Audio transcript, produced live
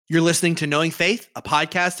You're listening to Knowing Faith, a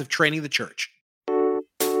podcast of Training the Church.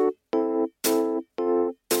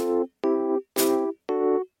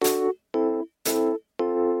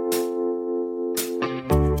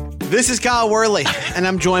 This is Kyle Worley, and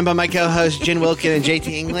I'm joined by my co-hosts Jen Wilkin and JT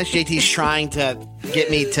English. JT's trying to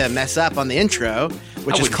get me to mess up on the intro,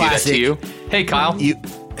 which is classic. Do that to you. Hey, Kyle.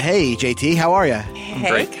 Hey, JT. How are you?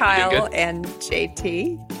 Hey, Kyle and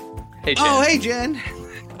JT. Hey, Jen. Oh, hey, Jen.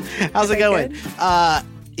 How's it going?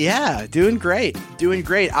 Yeah, doing great.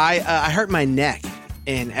 I hurt my neck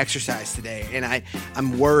in exercise today, and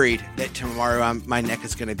I'm worried that tomorrow my neck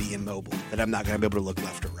is going to be immobile, that I'm not going to be able to look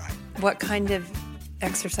left or right. What kind of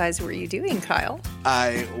exercise were you doing, Kyle?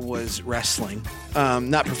 I was wrestling,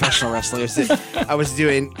 not professional wrestling.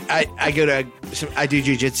 I do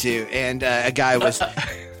jiu-jitsu, and a guy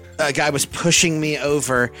was pushing me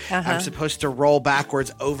over. I'm supposed to roll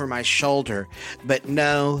backwards over my shoulder, but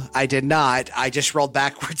no, I did not. I just rolled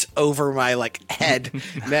backwards over my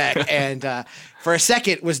neck, and for a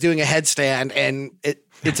second was doing a headstand, and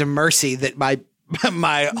it's a mercy that my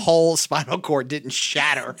whole spinal cord didn't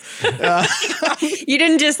shatter. You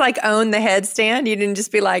didn't just own the headstand? You didn't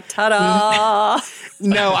just be like, ta-da?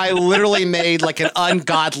 No, I literally made an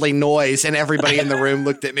ungodly noise, and everybody in the room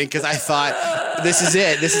looked at me because I thought, this is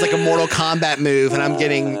it. This is like a Mortal Kombat move, and I'm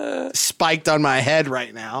getting spiked on my head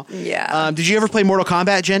right now. Yeah. Did you ever play Mortal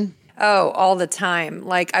Kombat, Jen? Oh, all the time.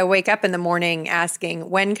 I wake up in the morning asking,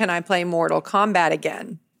 when can I play Mortal Kombat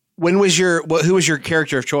again? Who was your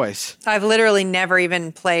character of choice? I've literally never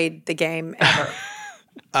even played the game ever.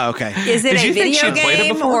 Oh, okay. Is it a video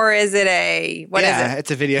game or is it what is it? Yeah, it's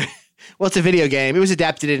a video. Well, it's a video game. It was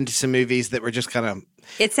adapted into some movies that were just kind of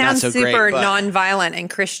It sounds not so super great, non-violent and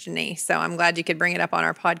Christian-y, so I'm glad you could bring it up on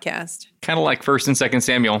our podcast. Kind of like 1st and 2nd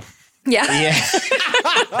Samuel. Yeah.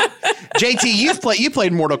 JT, you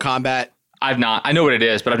played Mortal Kombat. I've not. I know what it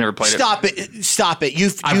is, but I've never played it. Stop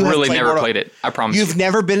it. I've really never played it. I promise You've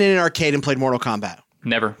never been in an arcade and played Mortal Kombat?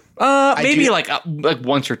 Never. Maybe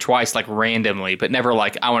once or twice, randomly, but never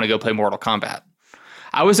I want to go play Mortal Kombat.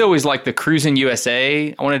 I was always the Cruis'n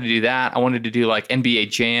USA. I wanted to do that. I wanted to do NBA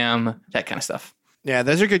Jam, that kind of stuff. Yeah,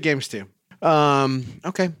 those are good games too.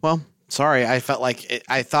 Okay, well, sorry. I felt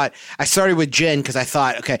I thought I started with Jen because I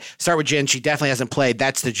thought, okay, start with Jen. She definitely hasn't played.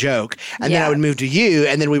 That's the joke. And then I would move to you,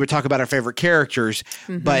 and then we would talk about our favorite characters.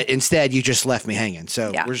 Mm-hmm. But instead, you just left me hanging.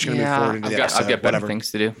 So we're just going to move forward into the episode. I've got better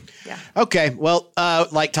things to do. Yeah. Okay, well,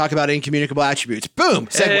 talk about incommunicable attributes. Boom,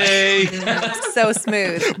 segue. Hey. So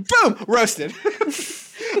smooth. Boom, roasted.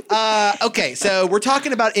 Okay, so we're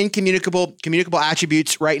talking about communicable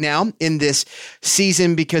attributes right now in this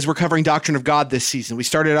season because we're covering Doctrine of God this season. We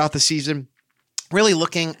started out the season really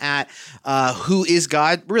looking at who is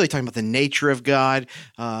God, really talking about the nature of God,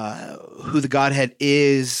 who the Godhead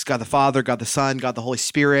is, God the Father, God the Son, God the Holy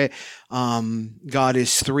Spirit. God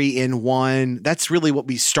is 3 in 1. That's really what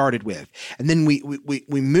we started with. And then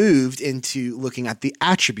we moved into looking at the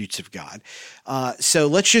attributes of God. So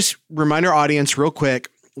let's just remind our audience real quick,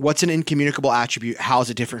 what's an incommunicable attribute? How is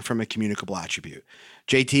it different from a communicable attribute?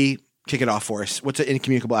 JT, kick it off for us. What's an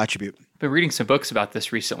incommunicable attribute? I've been reading some books about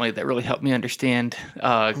this recently that really helped me understand.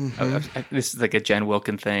 This is a Jen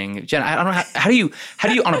Wilkin thing. Jen, I don't know how do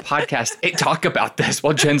you on a podcast talk about this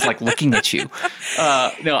while Jen's looking at you?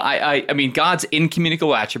 No, I mean God's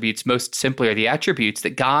incommunicable attributes most simply are the attributes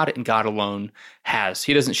that God and God alone has.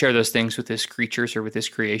 He doesn't share those things with his creatures or with his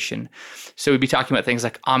creation. So we'd be talking about things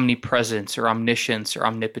like omnipresence or omniscience or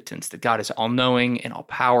omnipotence, that God is all-knowing and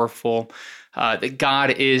all-powerful. That God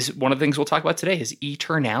is, one of the things we'll talk about today is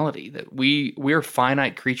eternality, that we're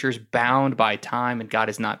finite creatures bound by time, and God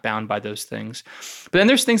is not bound by those things. But then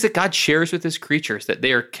there's things that God shares with his creatures, that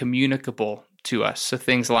they are communicable to us. So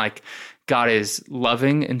things like God is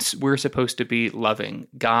loving and we're supposed to be loving.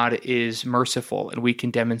 God is merciful and we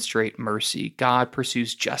can demonstrate mercy. God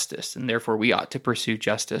pursues justice and therefore we ought to pursue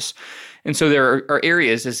justice. And so there are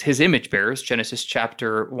areas as his image bearers, Genesis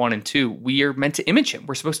chapter 1 and 2, we are meant to image him.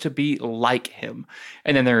 We're supposed to be like him.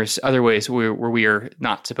 And then there's other ways where we are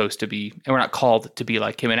not supposed to be, and we're not called to be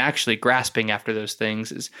like him. And actually grasping after those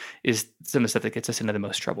things is some of the stuff that gets us into the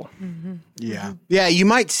most trouble. Mm-hmm. Yeah. Yeah. You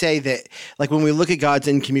might say that when we look at God's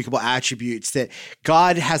incommunicable attributes, that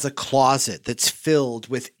God has a closet that's filled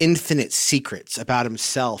with infinite secrets about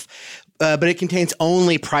himself. But it contains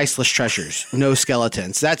only priceless treasures, no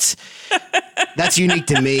skeletons. That's unique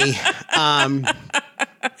to me.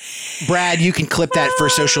 Brad, you can clip that for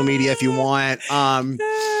social media if you want.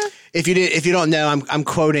 If you don't know, I'm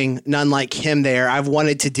quoting none like him there. I've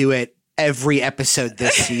wanted to do it every episode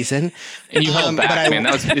this season. And you held back, man.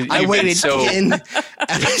 I waited 10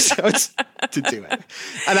 episodes to do it.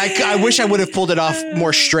 And I wish I would have pulled it off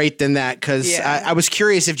more straight than that, because I was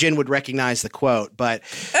curious if Jen would recognize the quote, but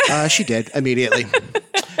she did immediately.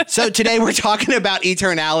 So today we're talking about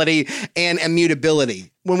eternality and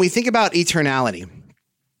immutability. When we think about eternality,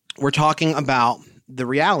 we're talking about the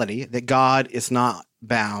reality that God is not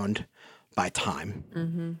bound by time.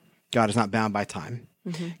 Mm-hmm. God is not bound by time.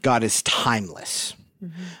 Mm-hmm. God is timeless,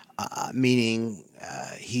 meaning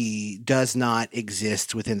he does not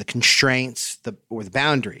exist within the constraints or the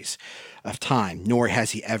boundaries of time, nor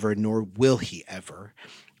has he ever, nor will he ever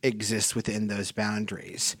exist within those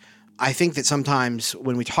boundaries. I think that sometimes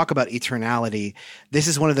when we talk about eternality, this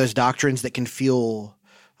is one of those doctrines that can feel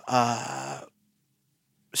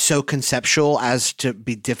so conceptual as to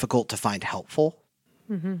be difficult to find helpful.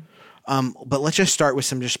 Mm-hmm. But let's just start with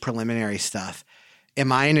some just preliminary stuff.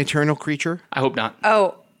 Am I an eternal creature? I hope not.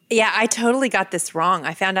 Oh, yeah, I totally got this wrong.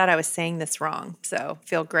 I found out I was saying this wrong. So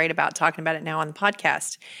feel great about talking about it now on the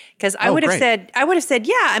podcast. Because I would have said,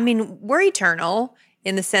 yeah, I mean, we're eternal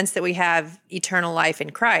in the sense that we have eternal life in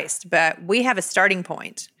Christ, but we have a starting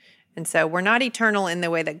point. And so we're not eternal in the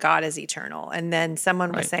way that God is eternal. And then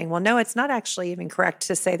someone was saying, well, no, it's not actually even correct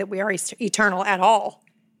to say that we are eternal at all.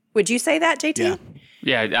 Would you say that, JT?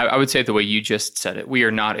 Yeah, I would say it the way you just said it. We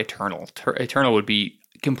are not eternal. Eternal would be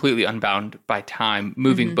completely unbound by time,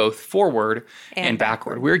 moving both forward and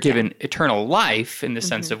backward. We're given eternal life in the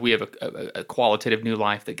sense of we have a qualitative new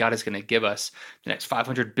life that God is going to give us the next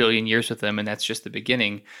 500 billion years with him, and that's just the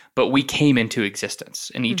beginning. But we came into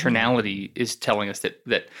existence, and eternality is telling us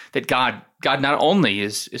that God not only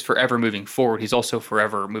is forever moving forward, he's also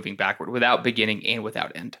forever moving backward, without beginning and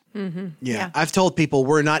without end. Mm-hmm. Yeah. I've told people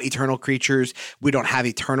we're not eternal creatures. We don't have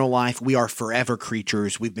eternal life. We are forever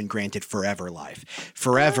creatures. We've been granted forever life.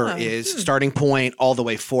 Forever is starting point all the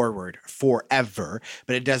way forward, forever,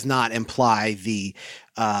 but it does not imply the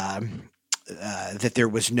that there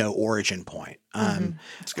was no origin point.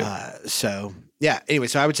 That's good. So anyway,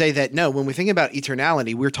 so I would say that no, when we think about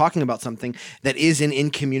eternality, we're talking about something that is an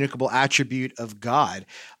incommunicable attribute of God.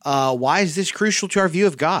 Why is this crucial to our view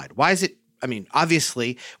of God? Why is it? I mean,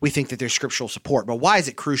 obviously, we think that there's scriptural support, but why is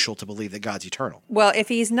it crucial to believe that God's eternal? Well, if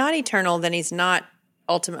he's not eternal, then he's not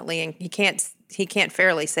ultimately, and he can't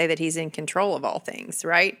fairly say that he's in control of all things,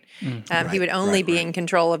 right? He would only be in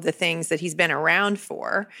control of the things that he's been around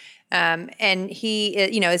for. And he,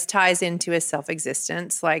 it ties into his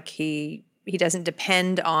self-existence, like he doesn't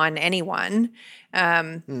depend on anyone.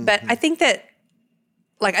 But I think that,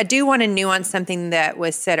 like, I do want to nuance something that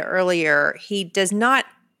was said earlier. He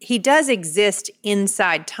does exist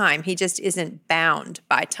inside time. He just isn't bound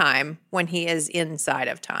by time when he is inside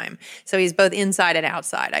of time. So he's both inside and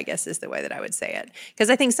outside, I guess is the way that I would say it. Because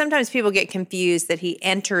I think sometimes people get confused that he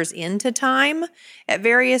enters into time at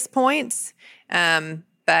various points.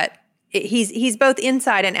 But he's both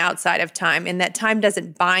inside and outside of time, in that time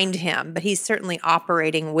doesn't bind him, but he's certainly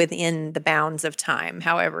operating within the bounds of time,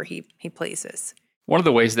 however he pleases. One of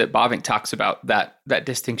the ways that Bavinck talks about that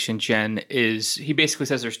distinction, Jen, is he basically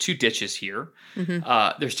says there's two ditches here.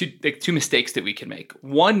 There's two mistakes that we can make.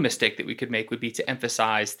 One mistake that we could make would be to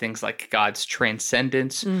emphasize things like God's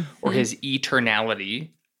transcendence or his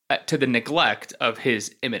eternality to the neglect of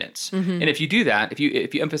his immanence. And if you do that, if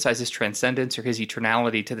you emphasize his transcendence or his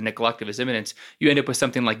eternality to the neglect of his immanence, you end up with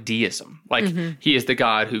something like deism. Like he is the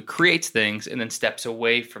God who creates things and then steps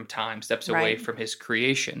away from time, steps away from his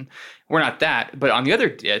creation. We're not that. But on the other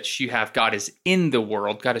ditch, you have God is in the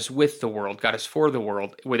world, God is with the world, God is for the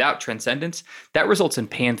world without transcendence. That results in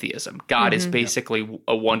pantheism. God is basically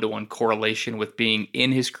a one-to-one correlation with being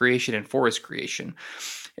in his creation and for his creation.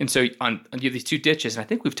 And so on you have these two ditches, and I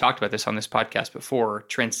think we've talked about this on this podcast before,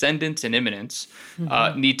 transcendence and immanence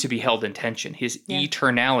need to be held in tension. His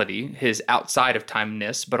eternality, his outside of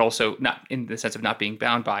timeness, but also not in the sense of not being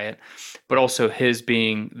bound by it, but also his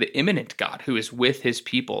being the immanent God who is with his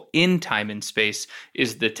people in time and space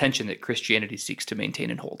is the tension that Christianity seeks to maintain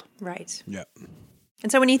and hold. Right. Yeah.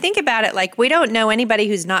 And so when you think about it, like, we don't know anybody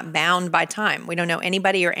who's not bound by time. We don't know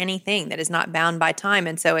anybody or anything that is not bound by time.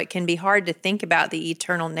 And so it can be hard to think about the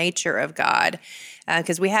eternal nature of God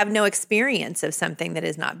because we have no experience of something that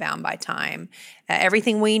is not bound by time.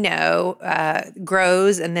 Everything we know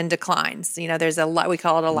grows and then declines. You know, there's we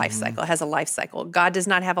call it a life cycle. It has a life cycle. God does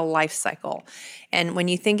not have a life cycle. And when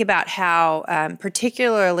you think about how,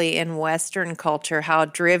 particularly in Western culture, how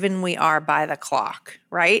driven we are by the clock,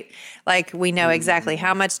 right? Like, we know exactly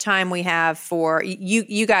how much time we have for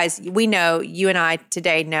you guys. We know, you and I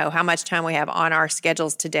today know how much time we have on our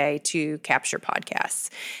schedules today to capture podcasts.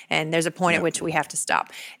 And there's a point at which we have to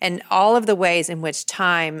stop. And all of the ways in which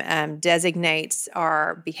time designates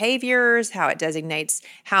our behaviors, how it designates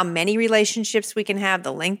how many relationships we can have,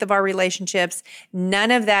 the length of our relationships,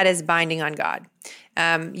 none of that is binding on God.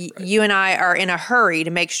 You and I are in a hurry to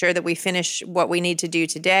make sure that we finish what we need to do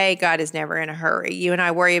today. God is never in a hurry. You and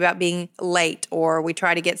I worry about being late, or we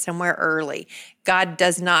try to get somewhere early. God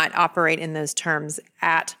does not operate in those terms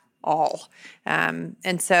at all.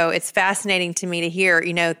 And so it's fascinating to me to hear,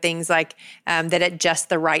 things like that at just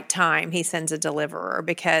the right time, he sends a deliverer,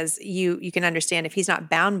 because you can understand if he's not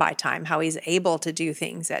bound by time, how he's able to do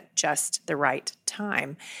things at just the right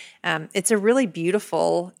time. It's a really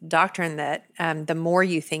beautiful doctrine that the more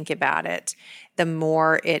you think about it, the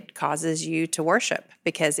more it causes you to worship,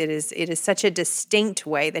 because it is such a distinct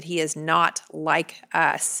way that he is not like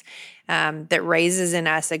us, that raises in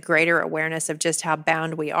us a greater awareness of just how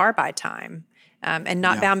bound we are by time, and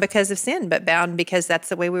not bound because of sin, but bound because that's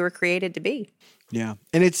the way we were created to be. Yeah.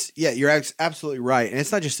 And you're absolutely right. And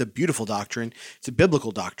it's not just a beautiful doctrine, it's a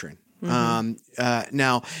biblical doctrine.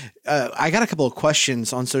 Now, I got a couple of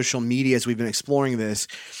questions on social media as we've been exploring this.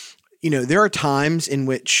 There are times in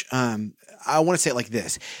which I want to say it like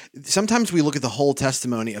this. Sometimes we look at the whole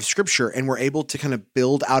testimony of Scripture and we're able to kind of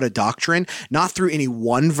build out a doctrine, not through any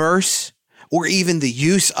one verse or even the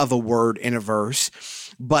use of a word in a verse,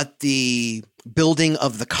 but the building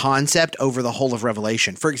of the concept over the whole of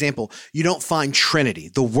Revelation. For example, you don't find Trinity,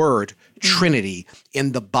 the word Trinity,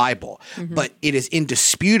 in the Bible, but it is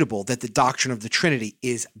indisputable that the doctrine of the Trinity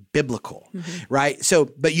is biblical, right?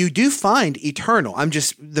 So, but you do find eternal.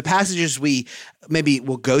 The passages we maybe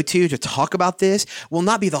will go to talk about this will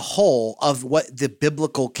not be the whole of what the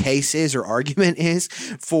biblical case is or argument is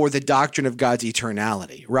for the doctrine of God's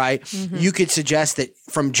eternality, right? You could suggest that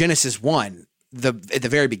from Genesis 1, at the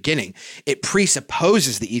very beginning, it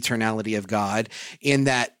presupposes the eternality of God in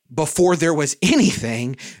that before there was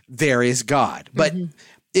anything, there is God. But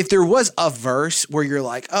if there was a verse where you're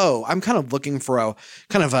like, oh, I'm kind of looking for I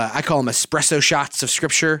call them espresso shots of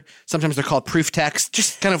Scripture. Sometimes they're called proof text,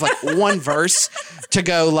 just kind of like one verse to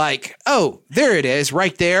go like, oh, there it is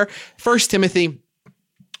right there. 1 Timothy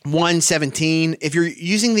 1:17. If you're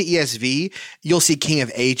using the ESV, you'll see King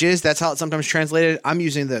of Ages. That's how it's sometimes translated. I'm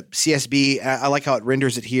using the CSB. I like how it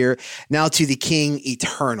renders it here. Now to the King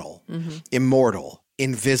eternal, immortal,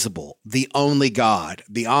 invisible, the only God,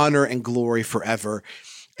 be honor and glory forever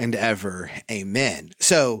and ever. Amen.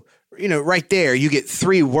 So, right there, you get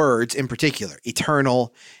three words in particular: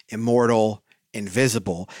 eternal, immortal,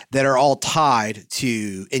 invisible, that are all tied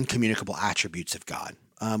to incommunicable attributes of God.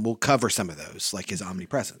 We'll cover some of those, like his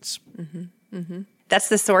omnipresence. That's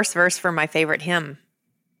the source verse for my favorite hymn.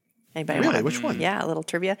 Anybody Really? Which one? Yeah, a little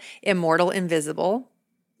trivia. Immortal, invisible,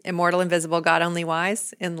 God only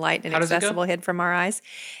wise, in light and inaccessible hid from our eyes.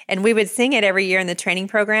 And we would sing it every year in the training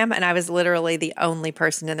program, and I was literally the only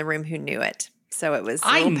person in the room who knew it. So it was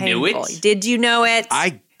a little painful. Knew it. Did you know it?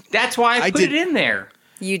 That's why I put it in there.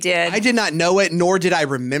 You did. I did not know it, nor did I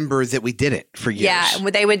remember that we did it for years. Yeah,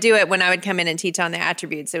 they would do it when I would come in and teach on the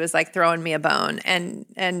attributes. It was like throwing me a bone, and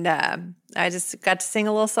I just got to sing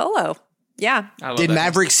a little solo. Yeah. Did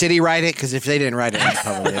Maverick City write it? Because if they didn't write it, I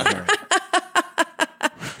probably didn't.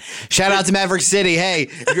 Shout out to Maverick City. Hey,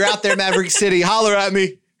 if you're out there, Maverick City, holler at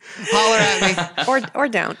me. Or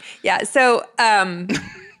don't. Yeah. So,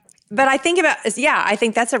 but I think I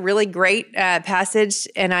think that's a really great passage.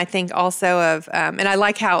 And I think also of, and I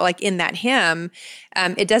like how, like in that hymn,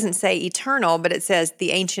 it doesn't say eternal, but it says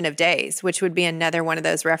the Ancient of Days, which would be another one of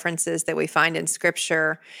those references that we find in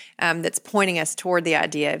Scripture that's pointing us toward the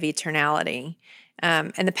idea of eternality.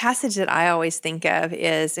 And the passage that I always think of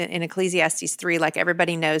is in Ecclesiastes 3, like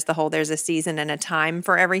everybody knows there's a season and a time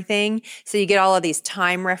for everything. So you get all of these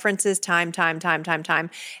time references, time.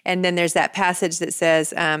 And then there's that passage that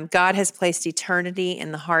says, God has placed eternity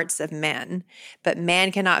in the hearts of men, but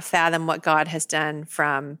man cannot fathom what God has done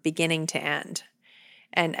from beginning to end.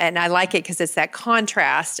 And I like it because it's that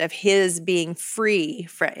contrast of his being free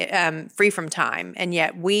from time, and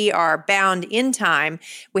yet we are bound in time.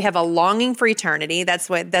 We have a longing for eternity. That's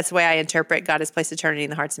the way I interpret God has placed eternity in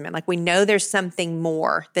the hearts of men. Like we know there's something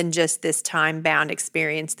more than just this time-bound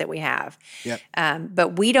experience that we have. Yep.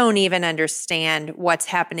 But we don't even understand what's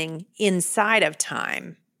happening inside of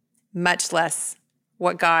time, much less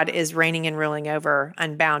what God is reigning and ruling over,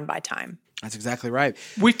 unbound by time. That's exactly right.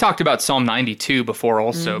 We've talked about Psalm 92 before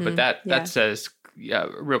also, but that says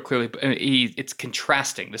real clearly, it's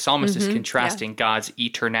contrasting. The psalmist is contrasting God's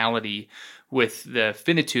eternality with the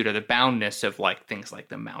finitude or the boundness of like things like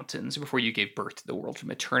the mountains. Before you gave birth to the world,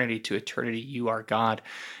 from eternity to eternity, you are God.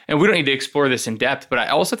 And we don't need to explore this in depth, but I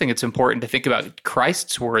also think it's important to think about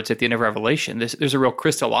Christ's words at the end of Revelation. There's a real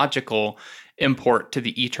Christological import to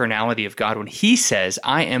the eternality of God when he says,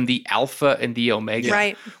 I am the Alpha and the Omega.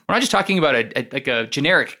 Right. We're not just talking about a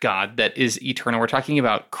generic God that is eternal. We're talking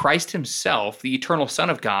about Christ himself, the eternal Son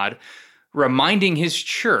of God, reminding his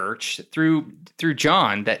church through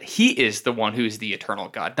John that he is the one who is the eternal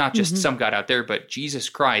God, not just some God out there, but Jesus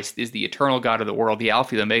Christ is the eternal God of the world, the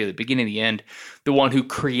Alpha, the Omega, the beginning, the end, the one who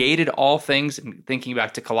created all things, and thinking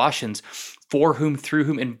back to Colossians, for whom, through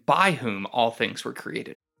whom, and by whom all things were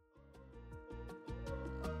created.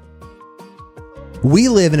 We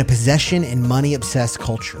live in a possession and money-obsessed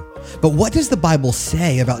culture. But what does the Bible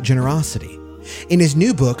say about generosity? In his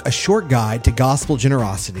new book, A Short Guide to Gospel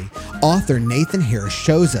Generosity, author Nathan Harris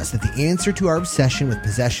shows us that the answer to our obsession with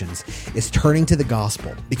possessions is turning to the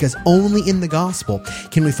gospel, because only in the gospel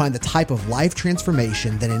can we find the type of life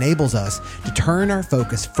transformation that enables us to turn our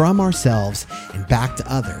focus from ourselves and back to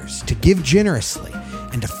others, to give generously,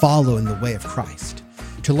 and to follow in the way of Christ.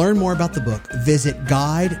 To learn more about the book, visit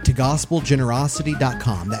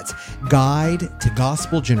guidetogospelgenerosity.com. That's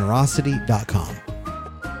guidetogospelgenerosity.com.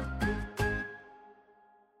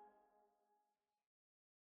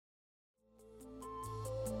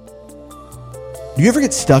 Do you ever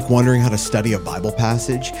get stuck wondering how to study a Bible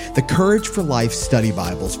passage? The Courage for Life Study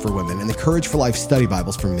Bibles for women and the Courage for Life Study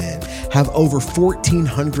Bibles for men have over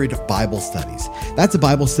 1,400 Bible studies. That's a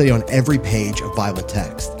Bible study on every page of Bible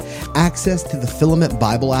text. Access to the Filament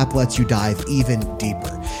Bible app lets you dive even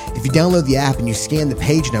deeper. If you download the app and you scan the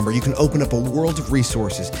page number, you can open up a world of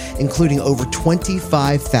resources, including over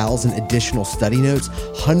 25,000 additional study notes,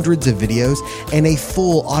 hundreds of videos, and a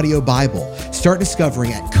full audio Bible. Start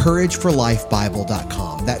discovering at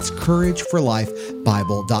CourageForLifeBible.com. That's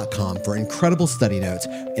CourageForLifeBible.com for incredible study notes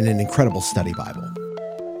and an incredible study Bible.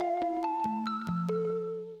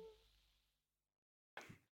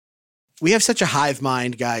 We have such a hive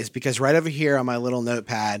mind, guys, because right over here on my little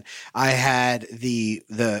notepad, I had the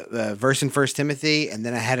verse in 1 Timothy, and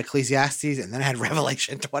then I had Ecclesiastes, and then I had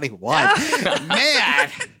Revelation 21.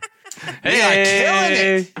 Man, they are killing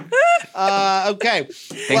it. Okay.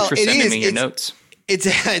 Thanks for sending me your notes.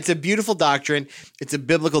 It's a beautiful doctrine. It's a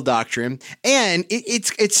biblical doctrine, and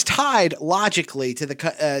it's tied logically to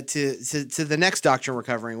the next doctrine we're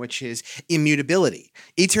covering, which is immutability.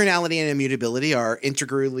 Eternality and immutability are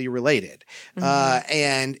integrally related,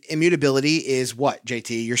 and immutability is what?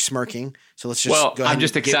 JT, you're smirking, so let's just. Well, go ahead I'm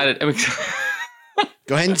just excited. Go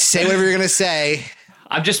ahead and say whatever you're going to say.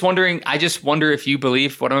 I'm just wondering. I just wonder if you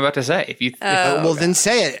believe what I'm about to say. If you, then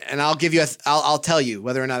say it, and I'll give you. I'll tell you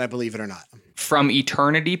whether or not I believe it or not. From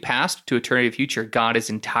eternity past to eternity future, God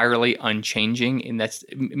is entirely unchanging, and that's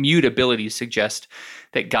immutability suggests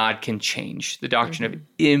that God can change. The doctrine of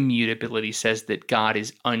immutability says that God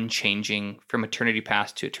is unchanging from eternity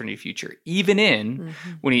past to eternity future, even in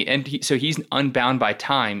so he's unbound by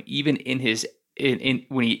time, even in his he's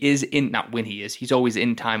always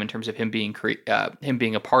in time in terms of him being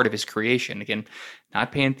a part of his creation. Again,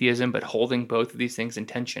 not pantheism, but holding both of these things in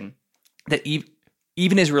tension. That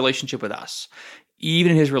even his relationship with us,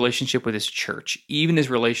 even his relationship with his church, even his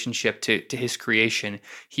relationship to his creation,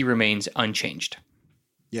 he remains unchanged.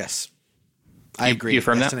 Yes. I agree. You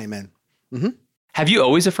affirm that? Yes and amen. Mm-hmm. Have you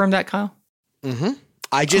always affirmed that, Kyle? Mm-hmm.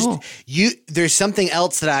 There's something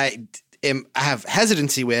else that I have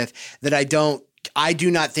hesitancy with that I do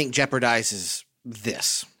not think jeopardizes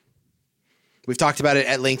this. We've talked about it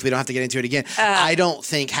at length. We don't have to get into it again. I don't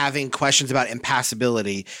think having questions about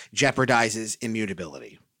impassibility jeopardizes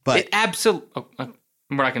immutability. But it absolutely. We're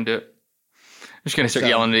not going to do it. We're just going to start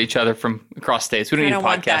yelling at each other from across states. We don't need a podcast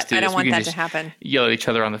to do this. I don't want that to happen. Yell at each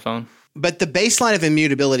other on the phone. But the baseline of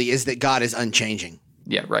immutability is that God is unchanging.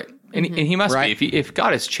 Yeah, right. And he must be. If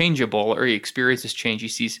God is changeable or he experiences change, he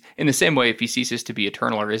sees, in the same way, if he ceases to be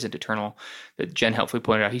eternal or isn't eternal, that Jen helpfully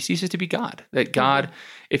pointed out, he ceases to be God. That God,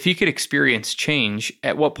 if he could experience change,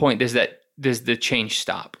 at what point does the change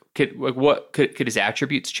stop? Could his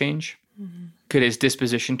attributes change? Mm-hmm. Could his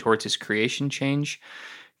disposition towards his creation change?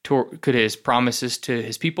 Could his promises to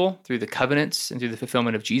his people through the covenants and through the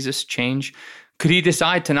fulfillment of Jesus change? Could he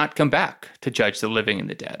decide to not come back to judge the living and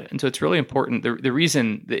the dead? And so it's really important. The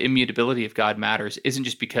reason the immutability of God matters isn't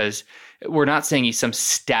just because we're not saying he's some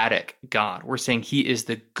static God. We're saying he is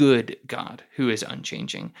the good God who is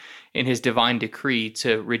unchanging. And his divine decree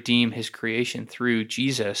to redeem his creation through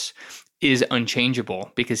Jesus is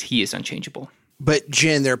unchangeable because he is unchangeable. But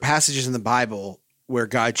Jen, there are passages in the Bible where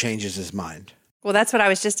God changes his mind. Well, that's what I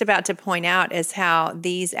was just about to point out is how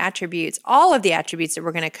these attributes, all of the attributes that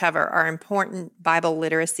we're going to cover are important Bible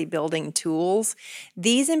literacy building tools.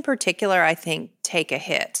 These in particular, I think, take a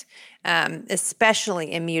hit,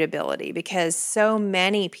 especially immutability, because so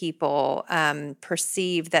many people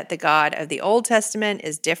perceive that the God of the Old Testament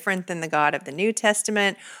is different than the God of the New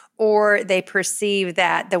Testament, or they perceive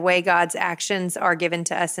that the way God's actions are given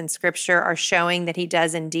to us in Scripture are showing that he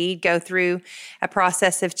does indeed go through a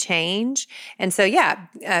process of change. And so,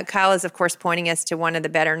 Kyle is, of course, pointing us to one of the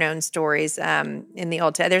better-known stories in the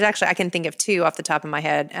Old Testament. There's actually, I can think of two off the top of my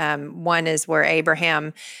head. One is where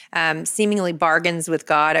Abraham seemingly bargains with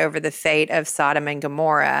God over the fate of Sodom and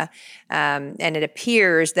Gomorrah. And it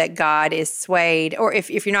appears that God is swayed, or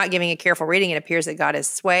if you're not giving a careful reading, it appears that God is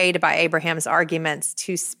swayed by Abraham's arguments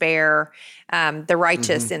to spare the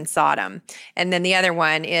righteous in Sodom. And then the other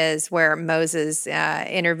one is where Moses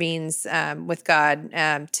intervenes with God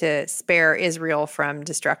to spare Israel from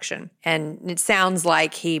destruction. And it sounds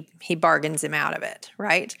like he bargains him out of it,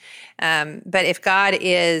 right? But if God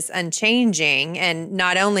is unchanging, and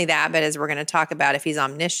not only that, but as we're going to talk about, if he's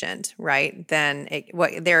omniscient, right, then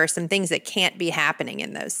there are some things that can't be happening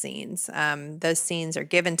in those scenes. Those scenes are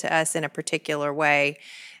given to us in a particular way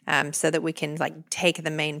so that we can take the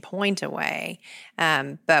main point away.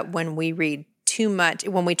 But when we read too much,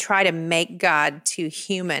 when we try to make God too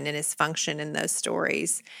human in his function in those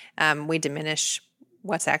stories, we diminish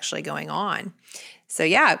what's actually going on. So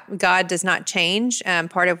God does not change.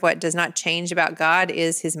 Part of what does not change about God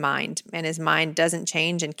is his mind, and his mind doesn't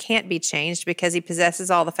change and can't be changed because he possesses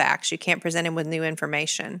all the facts. You can't present him with new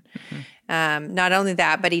information. Not only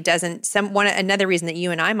that, but he doesn't. Another reason that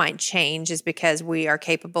you and I might change is because we are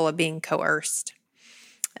capable of being coerced.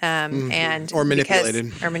 Or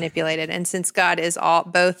manipulated. And since God is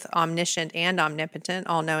both omniscient and omnipotent,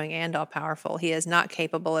 all-knowing and all-powerful, he is not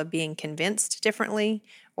capable of being convinced differently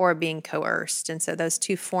or being coerced. And so those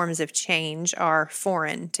two forms of change are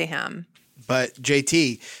foreign to him. But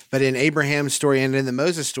in Abraham's story and in the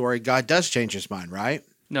Moses story, God does change his mind, right?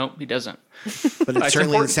 No, he doesn't. But it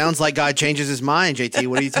certainly sounds like God changes his mind, JT.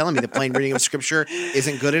 What are you telling me? The plain reading of Scripture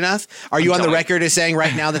isn't good enough? Are you on the record as saying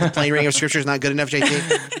right now that the plain reading of Scripture is not good enough,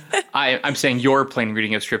 JT? I'm saying your plain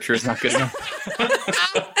reading of Scripture is not good enough.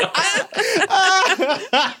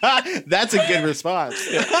 That's a good response.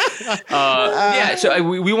 So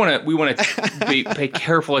we want to pay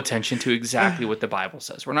careful attention to exactly what the Bible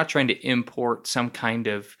says. We're not trying to import some kind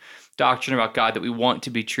of doctrine about God that we want to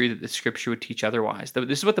be true that the Scripture would teach otherwise.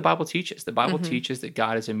 This is what the Bible teaches. The Bible teaches that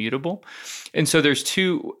God is immutable. And so there's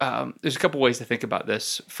a couple ways to think about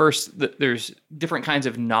this. First, there's different kinds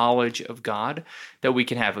of knowledge of God that we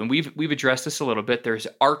can have. And we've addressed this a little bit. There's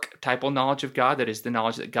archetypal knowledge of God, that is the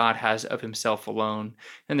knowledge that God has of himself alone.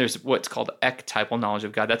 And there's what's called ectypal knowledge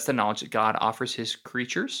of God. That's the knowledge that God offers his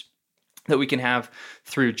creatures, that we can have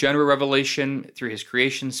through general revelation, through his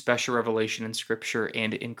creation, special revelation in Scripture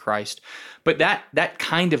and in Christ. But that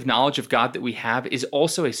kind of knowledge of God that we have is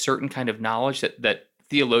also a certain kind of knowledge that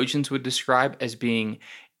theologians would describe as being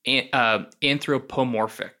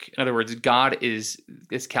anthropomorphic. In other words, God is,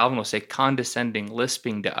 as Calvin will say, condescending,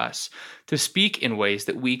 lisping to us, to speak in ways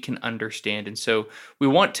that we can understand. And so we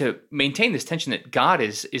want to maintain this tension that God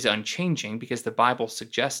is unchanging, because the Bible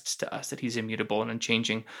suggests to us that he's immutable and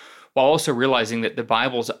unchanging, while also realizing that the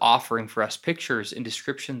Bible's offering for us pictures and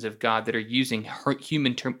descriptions of God that are using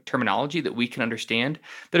human terminology that we can understand,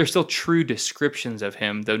 that are still true descriptions of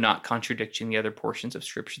him, though not contradicting the other portions of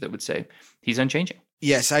Scripture that would say he's unchanging.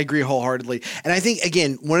 Yes, I agree wholeheartedly. And I think,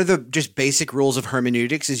 again, one of the just basic rules of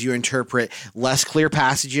hermeneutics is you interpret less clear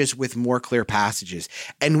passages with more clear passages.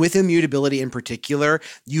 And with immutability in particular,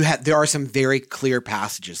 there are some very clear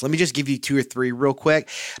passages. Let me just give you 2 or 3 real quick.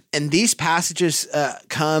 And these passages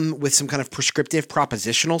come with some kind of prescriptive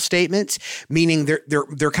propositional statements, meaning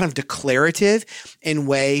they're kind of declarative in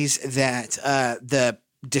ways that the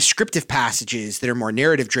descriptive passages that are more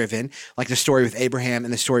narrative driven, like the story with Abraham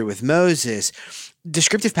and the story with Moses,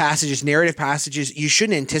 descriptive passages, narrative passages, you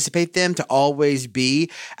shouldn't anticipate them to always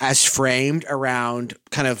be as framed around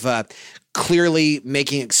kind of clearly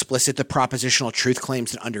making explicit the propositional truth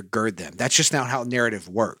claims that undergird them. That's just not how narrative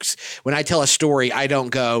works. When I tell a story, I don't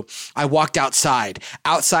go, I walked outside.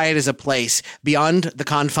 Outside is a place beyond the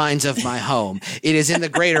confines of my home. It is in the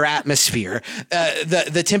greater atmosphere.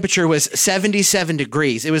 The temperature was 77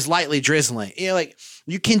 degrees. It was lightly drizzling.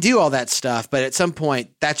 You can do all that stuff, but at some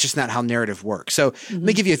point, that's just not how narrative works. So let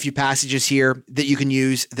me give you a few passages here that you can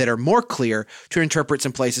use that are more clear to interpret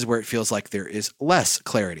some places where it feels like there is less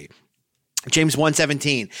clarity. James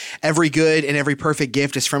 1:17, every good and every perfect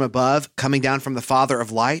gift is from above, coming down from the Father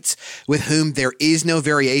of lights, with whom there is no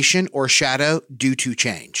variation or shadow due to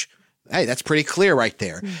change. Hey, that's pretty clear right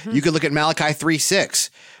there. You could look at Malachi 3:6,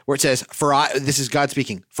 where it says, this is God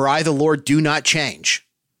speaking, for I, the Lord, do not change.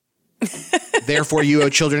 Therefore, you, O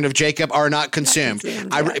children of Jacob, are not consumed.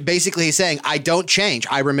 Basically, he's saying, I don't change.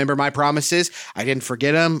 I remember my promises. I didn't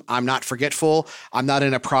forget them. I'm not forgetful. I'm not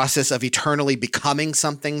in a process of eternally becoming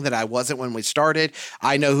something that I wasn't when we started.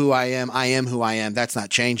 I know who I am. I am who I am. That's not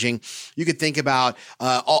changing. You could think about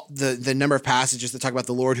all the number of passages that talk about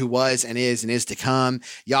the Lord who was and is to come.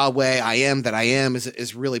 Yahweh, I am that I am,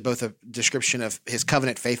 is really both a description of his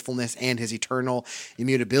covenant faithfulness and his eternal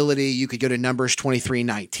immutability. You could go to Numbers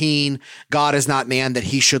 23:19. God is not man that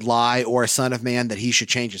he should lie, or a son of man that he should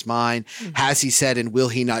change his mind. Has he said and will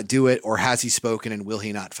he not do it? Or has he spoken and will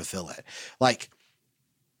he not fulfill it? Like,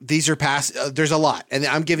 these are there's a lot. And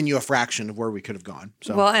I'm giving you a fraction of where we could have gone.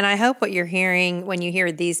 So. Well, and I hope what you're hearing when you hear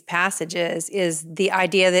these passages is the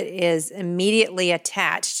idea that is immediately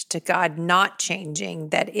attached to God not changing,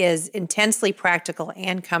 that is intensely practical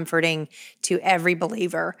and comforting to every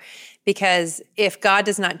believer. Because if God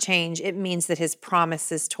does not change, it means that his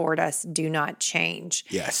promises toward us do not change.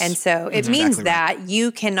 Yes. And so it means that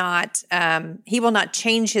you cannot, he will not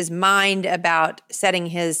change his mind about setting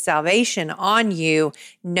his salvation on you,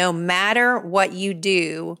 no matter what you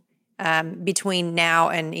do between now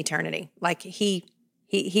and eternity. Like he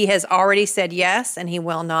has already said yes, and he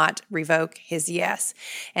will not revoke his yes.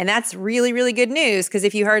 And that's really, really good news, because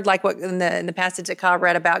if you heard like what in the passage that Kyle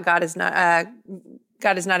read about God is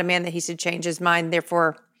not a man that he should change his mind.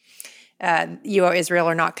 Therefore, you, O Israel,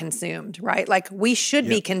 are not consumed, right? Like we should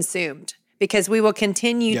be consumed, because we will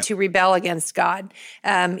continue to rebel against God,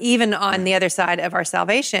 even on the other side of our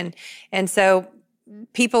salvation. And so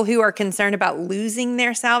people who are concerned about losing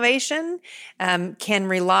their salvation can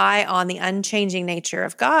rely on the unchanging nature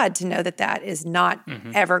of God to know that that is not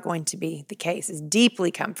ever going to be the case. It's deeply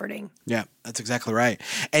comforting. Yeah, that's exactly right.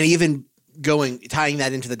 And even tying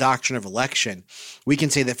that into the doctrine of election, we can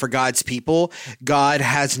say that for God's people, God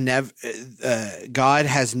has never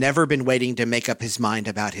been waiting to make up his mind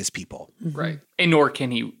about his people. Right. And nor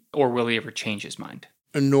can he, or will he ever change his mind.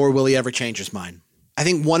 Nor will he ever change his mind. I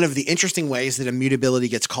think one of the interesting ways that immutability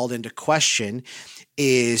gets called into question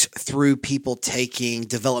is through people taking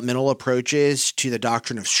developmental approaches to the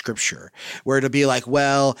doctrine of Scripture, where it'll be like,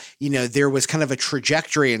 well, there was kind of a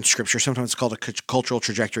trajectory in Scripture, sometimes called a cultural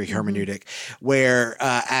trajectory hermeneutic, where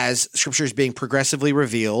as Scripture is being progressively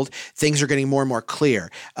revealed, things are getting more and more clear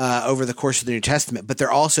over the course of the New Testament, but they're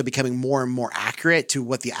also becoming more and more accurate to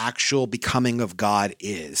what the actual becoming of God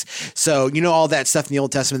is. So, all that stuff in the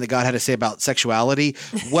Old Testament that God had to say about sexuality,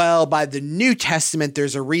 well, by the New Testament,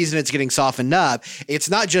 there's a reason it's getting softened up. It's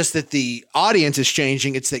not just that the audience is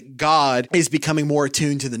changing, it's that God is becoming more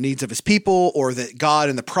attuned to the needs of his people, or that God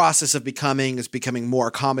in the process of becoming is becoming more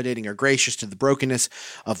accommodating or gracious to the brokenness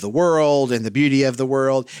of the world and the beauty of the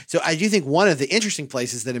world. So I do think one of the interesting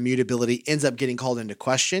places that immutability ends up getting called into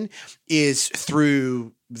question is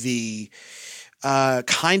through the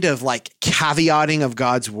kind of like caveating of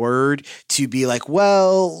God's word to be like,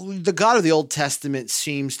 well, the God of the Old Testament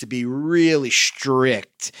seems to be really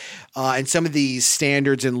strict. And some of these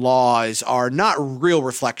standards and laws are not real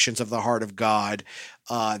reflections of the heart of God.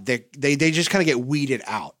 They just kind of get weeded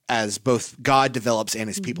out as both God develops and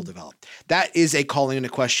his people develop. That is a calling into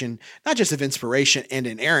question, not just of inspiration and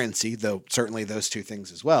inerrancy, though certainly those two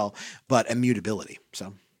things as well, but immutability.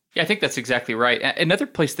 So. Yeah, I think that's exactly right. Another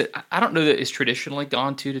place that I don't know that is traditionally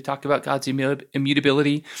gone to talk about God's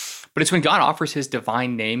immutability, but it's when God offers his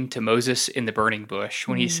divine name to Moses in the burning bush,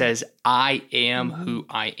 when he says, I am who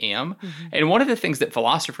I am. And one of the things that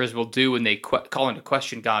philosophers will do when they call into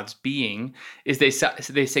question God's being is they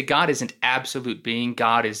say God isn't absolute being,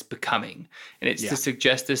 God is becoming. And it's to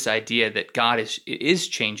suggest this idea that God is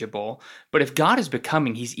changeable, but if God is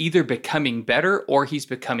becoming, he's either becoming better or he's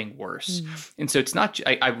becoming worse. And so it's not,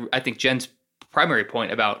 I think Jen's primary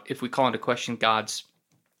point about if we call into question God's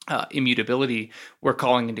immutability, we're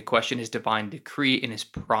calling into question his divine decree and his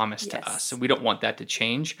promise to us. And we don't want that to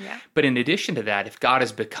change. Yeah. But in addition to that, if God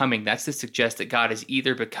is becoming, that's to suggest that God is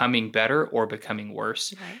either becoming better or becoming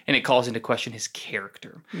worse. Right. And it calls into question his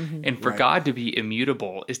character. And for God to be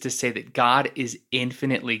immutable is to say that God is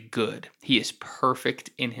infinitely good. He is perfect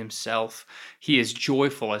in himself. He is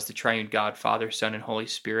joyful as the triune God, Father, Son, and Holy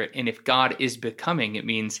Spirit. And if God is becoming, it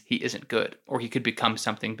means he isn't good, or he could become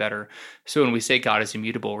something better. So when we say God is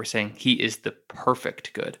immutable, evil. We're saying he is the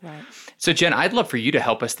perfect good. Right. So Jen, I'd love for you to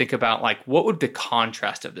help us think about like, what would the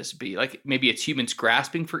contrast of this be? Like maybe it's humans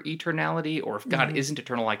grasping for eternality, or if God isn't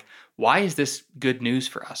eternal, like why is this good news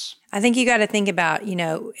for us? I think you got to think about,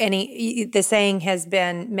 the saying has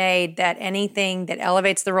been made that anything that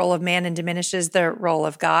elevates the role of man and diminishes the role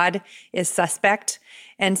of God is suspect.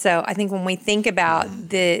 And so I think when we think about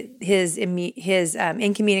his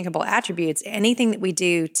incommunicable attributes, anything that we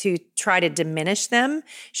do to try to diminish them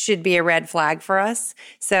should be a red flag for us.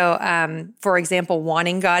 So, for example,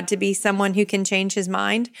 wanting God to be someone who can change his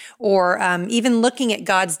mind, or even looking at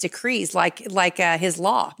God's decrees, like his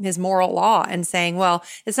law, his moral law, and saying, well,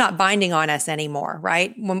 it's not binding on us anymore,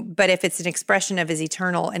 right? But if it's an expression of his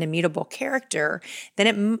eternal and immutable character,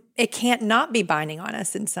 then it can't not be binding on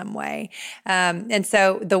us in some way. And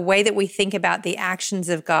so the way that we think about the actions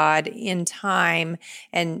of God in time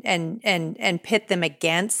and pit them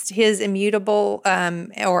against his immutable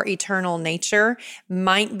or eternal nature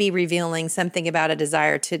might be revealing something about a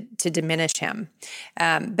desire to diminish him.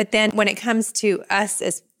 But then when it comes to us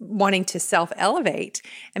as wanting to self-elevate,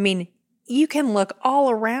 I mean, you can look all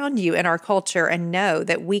around you in our culture and know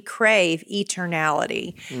that we crave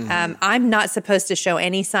eternality. I'm not supposed to show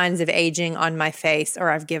any signs of aging on my face or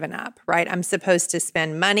I've given up, right? I'm supposed to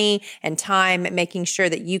spend money and time making sure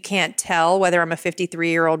that you can't tell whether I'm a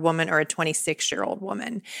 53-year-old woman or a 26-year-old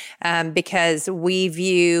woman, because we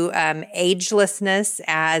view agelessness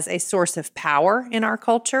as a source of power in our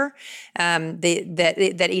culture,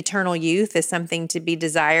 that eternal youth is something to be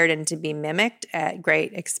desired and to be mimicked at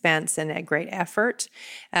great expense and at great effort.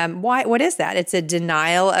 What is that? It's a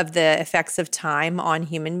denial of the effects of time on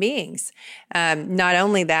human beings. Not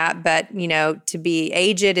only that, but to be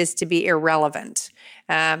aged is to be irrelevant.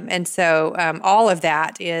 And so all of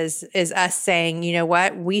that is us saying, you know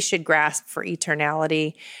what, we should grasp for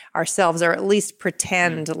eternality ourselves, or at least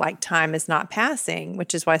pretend like time is not passing,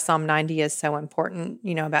 which is why Psalm 90 is so important,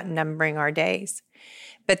 about numbering our days.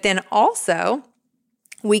 But then also,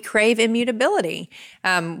 we crave immutability.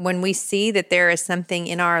 When we see that there is something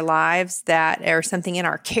in our lives or something in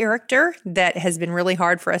our character that has been really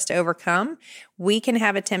hard for us to overcome, we can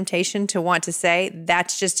have a temptation to want to say,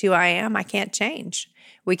 that's just who I am. I can't change.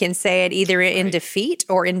 We can say it either in defeat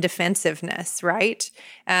or in defensiveness, right?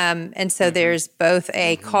 And so there's both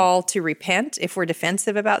a call to repent if we're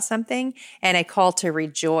defensive about something, and a call to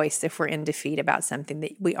rejoice if we're in defeat about something,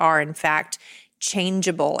 that we are, in fact,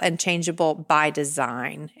 changeable and changeable by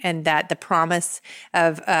design, and that the promise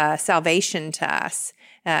of salvation to us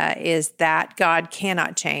is that God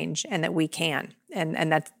cannot change and that we can.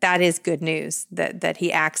 And that is good news, that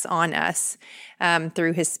he acts on us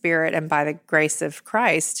through his Spirit and by the grace of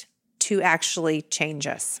Christ to actually change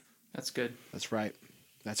us. That's good. That's right.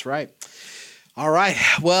 That's right. All right.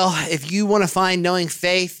 Well, if you want to find Knowing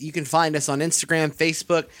Faith, you can find us on Instagram,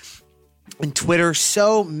 Facebook, and Twitter.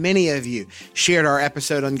 So many of you shared our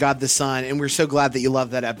episode on God the Son, and we're so glad that you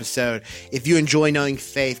loved that episode. If you enjoy Knowing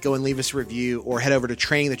Faith, go and leave us a review, or head over to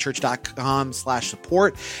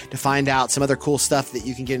trainingthechurch.com/support to find out some other cool stuff that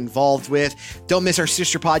you can get involved with. Don't miss our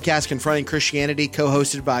sister podcast, Confronting Christianity,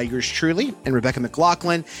 co-hosted by yours truly and Rebecca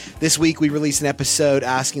McLaughlin. This week, we released an episode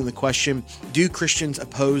asking the question, do Christians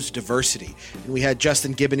oppose diversity? And we had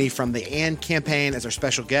Justin Giboney from the AND campaign as our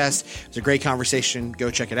special guest. It was a great conversation. Go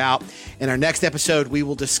check it out. In our next episode, we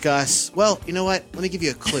will discuss, well, you know what? Let me give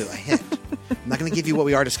you a clue, a hint. I'm not going to give you what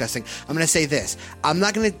we are discussing. I'm going to say this. I'm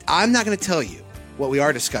not going to tell you what we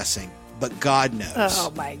are discussing, but God knows.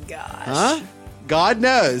 Oh my gosh. Huh? God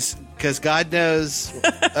knows, because God knows.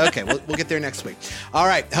 Okay, we'll get there next week. All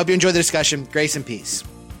right. Hope you enjoyed the discussion. Grace and peace.